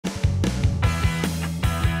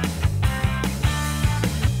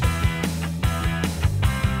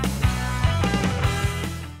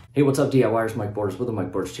Hey, what's up, DIYers? Mike Borders with the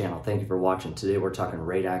Mike Borders channel. Thank you for watching. Today we're talking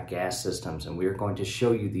radon gas systems, and we are going to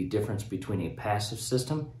show you the difference between a passive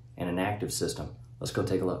system and an active system. Let's go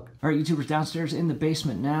take a look. All right, YouTubers, downstairs in the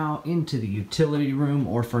basement now, into the utility room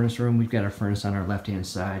or furnace room. We've got our furnace on our left-hand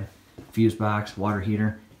side, fuse box, water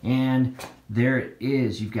heater, and there it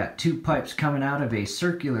is. You've got two pipes coming out of a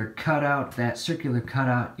circular cutout. That circular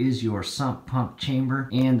cutout is your sump pump chamber,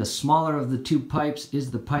 and the smaller of the two pipes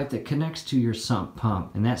is the pipe that connects to your sump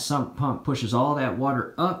pump. And that sump pump pushes all that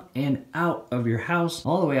water up and out of your house,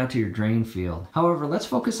 all the way out to your drain field. However, let's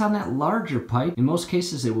focus on that larger pipe. In most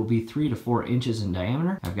cases, it will be 3 to 4 inches in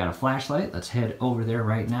diameter. I've got a flashlight. Let's head over there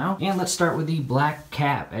right now. And let's start with the black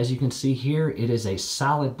cap. As you can see here, it is a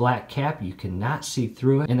solid black cap. You cannot see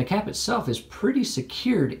through it. And the cap itself is pretty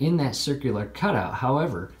secured in that circular cutout.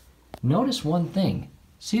 However, notice one thing.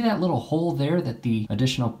 See that little hole there that the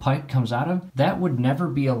additional pipe comes out of? That would never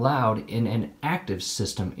be allowed in an active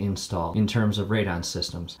system install in terms of radon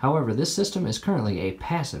systems. However, this system is currently a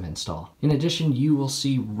passive install. In addition, you will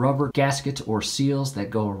see rubber gaskets or seals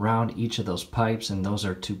that go around each of those pipes, and those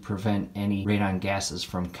are to prevent any radon gases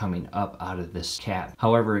from coming up out of this cap.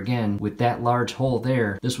 However, again, with that large hole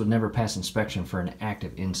there, this would never pass inspection for an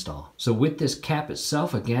active install. So with this cap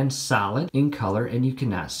itself, again, solid in color, and you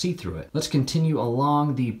cannot see through it. Let's continue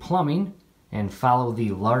along the plumbing and follow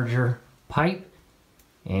the larger pipe,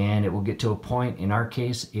 and it will get to a point, in our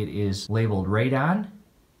case it is labeled radon.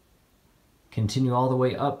 Continue all the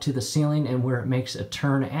way up to the ceiling, and where it makes a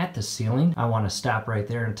turn at the ceiling, I want to stop right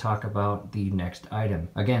there and talk about the next item.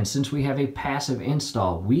 Again, since we have a passive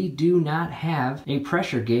install, we do not have a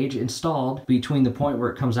pressure gauge installed between the point where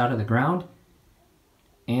it comes out of the ground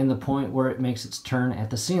and the point where it makes its turn at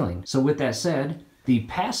the ceiling. So with that said, the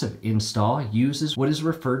passive install uses what is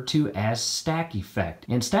referred to as stack effect.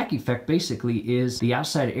 And stack effect basically is the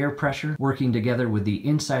outside air pressure working together with the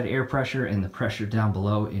inside air pressure and the pressure down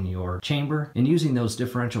below in your chamber, and using those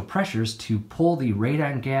differential pressures to pull the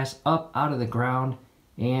radon gas up out of the ground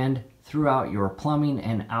and throughout your plumbing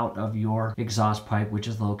and out of your exhaust pipe, which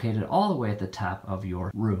is located all the way at the top of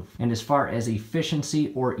your roof. And as far as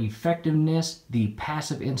efficiency or effectiveness, the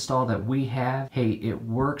passive install that we have, hey, it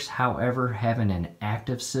works. However, having an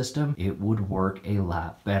active system, it would work a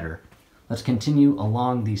lot better. Let's continue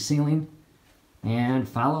along the ceiling and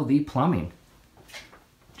follow the plumbing.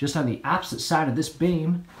 Just on the opposite side of this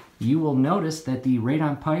beam, you will notice that the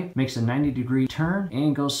radon pipe makes a 90-degree turn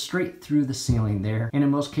and goes straight through the ceiling there. And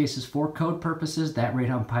in most cases, for code purposes, that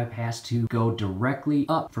radon pipe has to go directly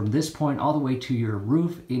up from this point all the way to your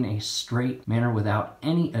roof in a straight manner without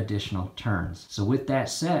any additional turns. So with that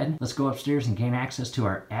said, let's go upstairs and gain access to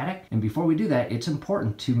our attic. And before we do that, it's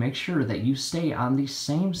important to make sure that you stay on the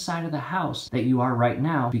same side of the house that you are right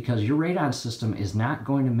now, because your radon system is not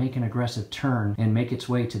going to make an aggressive turn and make its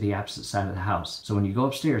way to the opposite side of the house. So when you go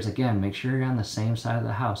upstairs, again, make sure you're on the same side of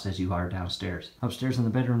the house as you are downstairs. Upstairs in the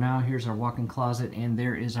bedroom now, here's our walk-in closet, and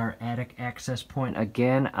there is our attic access point,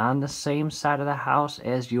 again on the same side of the house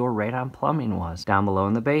as your radon plumbing was, down below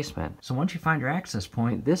in the basement. So once you find your access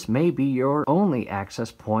point, this may be your only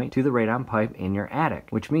access point to the radon pipe in your attic,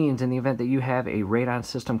 which means in the event that you have a radon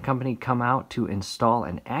system company come out to install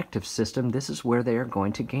an active system, this is where they are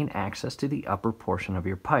going to gain access to the upper portion of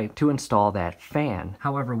your pipe to install that fan.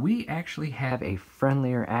 However, we actually have a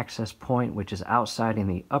friendlier access point, which is outside in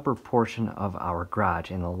the upper portion of our garage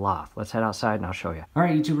in the loft. Let's head outside and I'll show you. All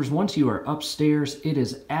right, YouTubers, once you are upstairs, it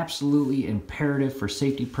is absolutely imperative for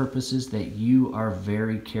safety purposes that you are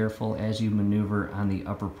very careful as you maneuver on the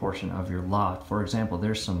upper portion of your loft. For example,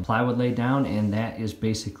 there's some plywood laid down, and that is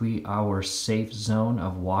basically our safe zone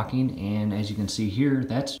of walking. And as you can see here,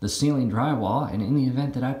 that's the ceiling drywall, and in the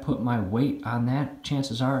event that I put my weight on that,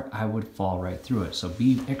 chances are I would fall right through it. So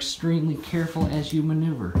be extremely careful as you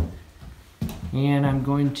maneuver. And I'm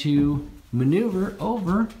going to maneuver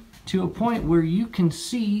over to a point where you can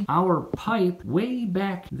see our pipe way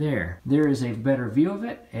back there. There is a better view of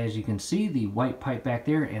it. As you can see, the white pipe back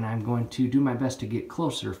there, and I'm going to do my best to get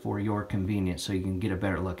closer for your convenience so you can get a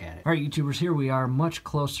better look at it. All right, YouTubers, here we are much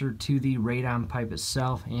closer to the radon pipe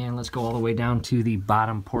itself, and let's go all the way down to the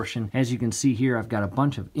bottom portion. As you can see here, I've got a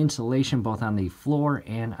bunch of insulation both on the floor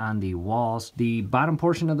and on the walls. The bottom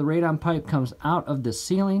portion of the radon pipe comes out of the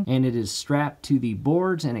ceiling, and it is strapped to the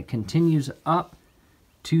boards, and it continues up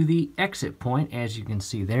to the exit point, as you can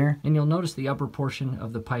see there, and you'll notice the upper portion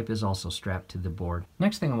of the pipe is also strapped to the board.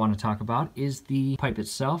 Next thing I want to talk about is the pipe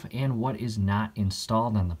itself and what is not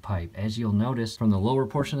installed on the pipe. As you'll notice, from the lower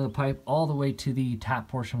portion of the pipe all the way to the top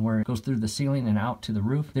portion where it goes through the ceiling and out to the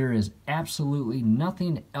roof, there is absolutely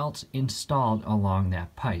nothing else installed along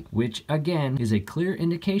that pipe, which again is a clear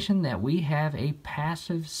indication that we have a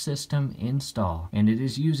passive system installed, and it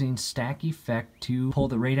is using stack effect to pull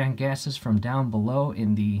the radon gases from down below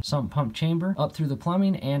in the sump pump chamber up through the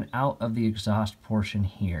plumbing and out of the exhaust portion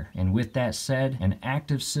here. And with that said, an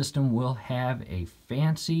active system will have a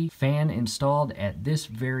fancy fan installed at this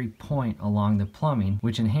very point along the plumbing,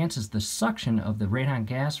 which enhances the suction of the radon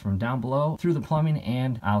gas from down below through the plumbing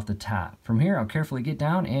and out the top. From here, I'll carefully get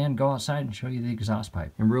down and go outside and show you the exhaust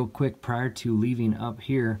pipe. And real quick, prior to leaving up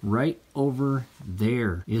here, right over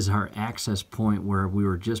there is our access point where we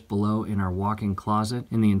were just below in our walk-in closet,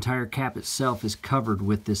 and the entire cap itself is covered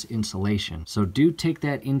with this insulation. So do take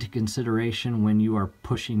that into consideration when you are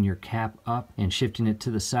pushing your cap up and shifting it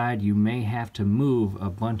to the side. You may have to move a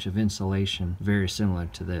bunch of insulation very similar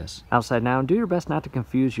to this. Outside now, do your best not to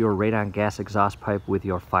confuse your radon gas exhaust pipe with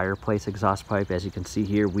your fireplace exhaust pipe. As you can see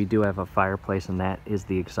here, we do have a fireplace, and that is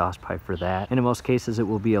the exhaust pipe for that. And in most cases, it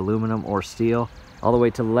will be aluminum or steel. All the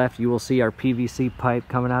way to the left, you will see our PVC pipe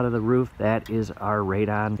coming out of the roof. That is our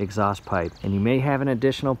radon exhaust pipe. And you may have an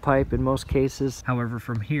additional pipe in most cases. However,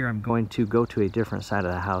 from here, I'm going to go to a different side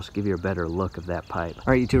of the house, give you a better look of that pipe.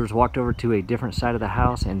 All right, YouTubers, walked over to a different side of the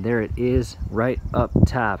house, and there it is right up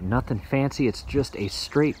top. Nothing fancy, it's just a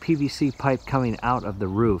straight PVC pipe coming out of the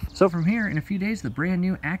roof. So from here, in a few days, the brand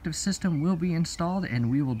new active system will be installed,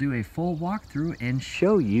 and we will do a full walkthrough and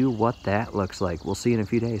show you what that looks like. We'll see you in a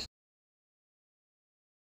few days.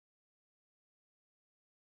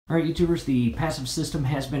 All right, YouTubers, the passive system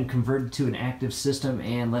has been converted to an active system,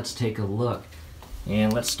 and let's take a look.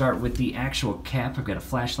 And let's start with the actual cap. I've got a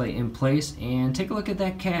flashlight in place, and take a look at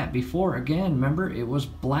that cap. Before, again, remember, it was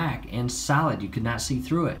black and solid. You could not see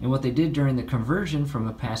through it. And what they did during the conversion from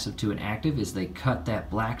a passive to an active is they cut that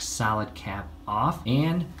black solid cap off.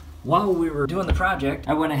 And while we were doing the project,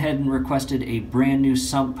 I went ahead and requested a brand new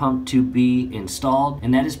sump pump to be installed,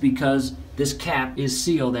 and that is because this cap is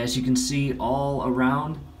sealed. As you can see, all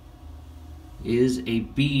around is a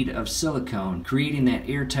bead of silicone, creating that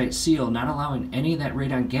airtight seal, not allowing any of that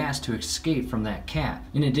radon gas to escape from that cap.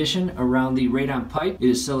 In addition, around the radon pipe, it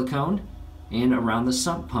is siliconed, and around the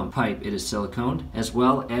sump pump pipe, it is siliconed, as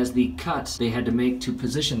well as the cuts they had to make to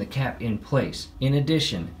position the cap in place. In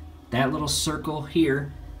addition, that little circle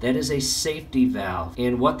here, that is a safety valve,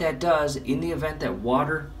 and what that does, in the event that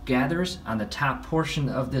water gathers on the top portion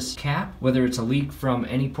of this cap, whether it's a leak from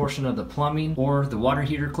any portion of the plumbing or the water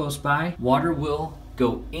heater close by, water will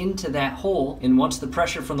go into that hole, and once the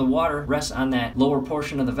pressure from the water rests on that lower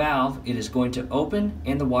portion of the valve, it is going to open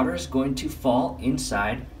and the water is going to fall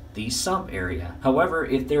inside the sump area. However,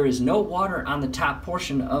 if there is no water on the top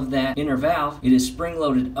portion of that inner valve, it is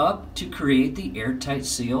spring-loaded up to create the airtight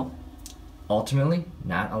seal, ultimately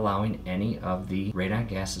not allowing any of the radon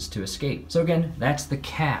gases to escape. So again, that's the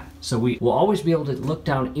cap. So we will always be able to look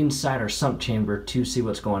down inside our sump chamber to see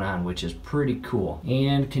what's going on, which is pretty cool.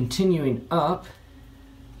 And continuing up,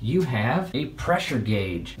 you have a pressure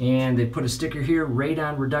gauge, and they put a sticker here: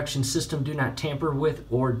 radon reduction system, do not tamper with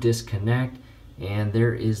or disconnect. And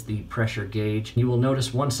there is the pressure gauge. You will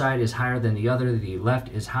notice one side is higher than the other. The left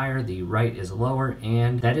is higher, the right is lower,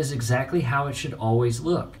 and that is exactly how it should always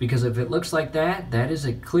look. Because if it looks like that, that is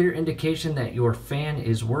a clear indication that your fan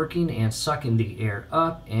is working and sucking the air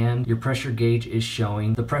up, and your pressure gauge is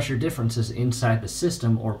showing the pressure differences inside the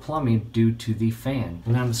system or plumbing due to the fan.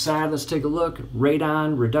 And on the side, let's take a look.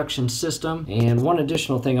 Radon reduction system. And one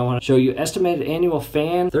additional thing I want to show you: estimated annual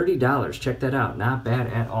fan, $30. Check that out, not bad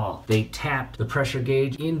at all. They tapped the pressure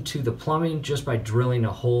gauge into the plumbing just by drilling a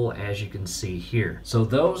hole, as you can see here. So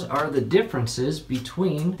those are the differences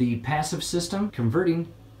between the passive system converting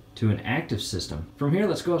to an active system. From here,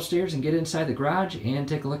 let's go upstairs and get inside the garage and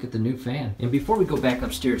take a look at the new fan. And before we go back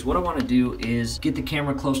upstairs, what I want to do is get the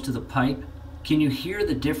camera close to the pipe. Can you hear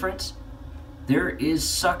the difference? There is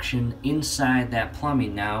suction inside that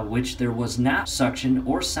plumbing now, which there was not suction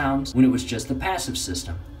or sounds when it was just the passive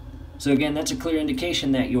system. So again, that's a clear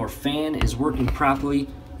indication that your fan is working properly.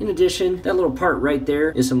 In addition, that little part right there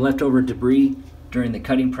is some leftover debris during the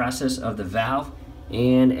cutting process of the valve.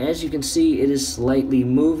 And as you can see, it is slightly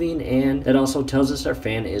moving, and that also tells us our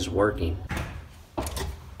fan is working.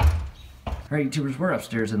 Alright, YouTubers, we're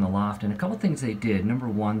upstairs in the loft, and a couple things they did. Number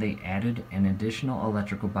one, they added an additional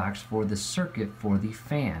electrical box for the circuit for the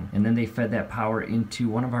fan, and then they fed that power into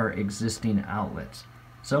one of our existing outlets.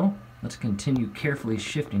 So Let's continue carefully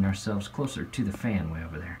shifting ourselves closer to the fan way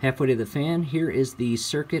over there. Halfway to the fan, here is the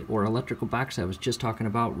circuit or electrical box I was just talking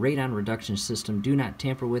about. Radon reduction system, do not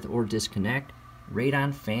tamper with or disconnect.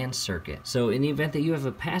 Radon fan circuit. So in the event that you have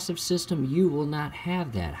a passive system, you will not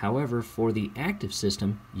have that. However, for the active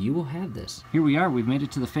system, you will have this. Here we are, we've made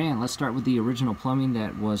it to the fan. Let's start with the original plumbing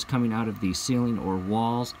that was coming out of the ceiling or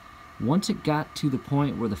walls. Once it got to the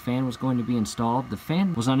point where the fan was going to be installed, the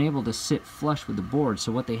fan was unable to sit flush with the board.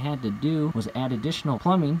 So what they had to do was add additional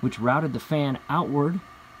plumbing, which routed the fan outward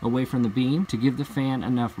away from the beam to give the fan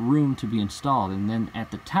enough room to be installed. And then at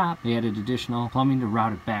the top, they added additional plumbing to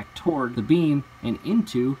route it back toward the beam and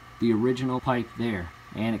into the original pipe there.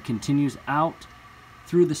 And it continues out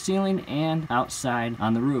through the ceiling and outside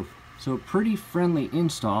on the roof. So a pretty friendly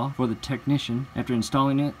install for the technician. After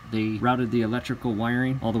installing it, they routed the electrical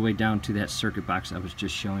wiring all the way down to that circuit box I was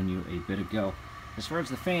just showing you a bit ago. As far as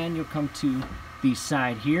the fan, you'll come to the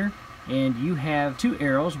side here, and you have two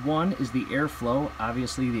arrows. One is the airflow.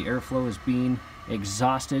 Obviously the airflow is being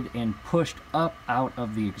exhausted and pushed up out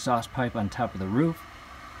of the exhaust pipe on top of the roof.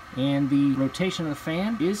 And the rotation of the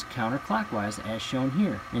fan is counterclockwise as shown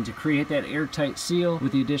here. And to create that airtight seal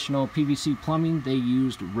with the additional PVC plumbing, they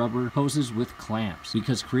used rubber hoses with clamps,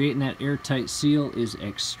 because creating that airtight seal is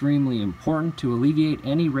extremely important to alleviate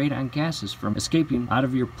any radon gases from escaping out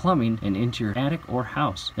of your plumbing and into your attic or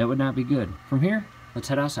house. That would not be good. From here, let's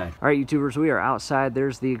head outside. All right, YouTubers, we are outside.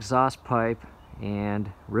 There's the exhaust pipe,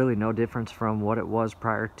 and really no difference from what it was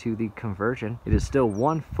prior to the conversion. It is still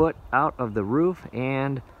 1 foot out of the roof,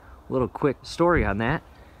 and little quick story on that.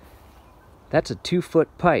 That's a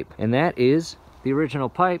 2-foot pipe, and that is the original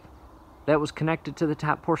pipe that was connected to the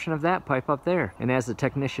top portion of that pipe up there. And as the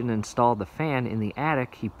technician installed the fan in the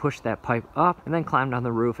attic, he pushed that pipe up and then climbed on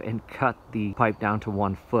the roof and cut the pipe down to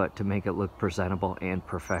 1 foot to make it look presentable and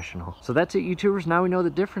professional. So that's it, YouTubers. Now we know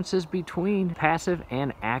the differences between passive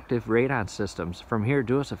and active radon systems. From here,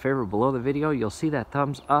 do us a favor below the video. You'll see that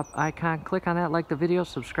thumbs up icon. Click on that, like the video,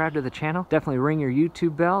 subscribe to the channel. Definitely ring your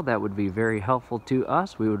YouTube bell. That would be very helpful to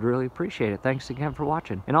us. We would really appreciate it. Thanks again for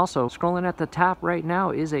watching. And also, scrolling at the top right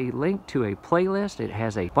now is a link to a playlist. It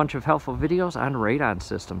has a bunch of helpful videos on radon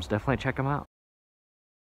systems. Definitely check them out.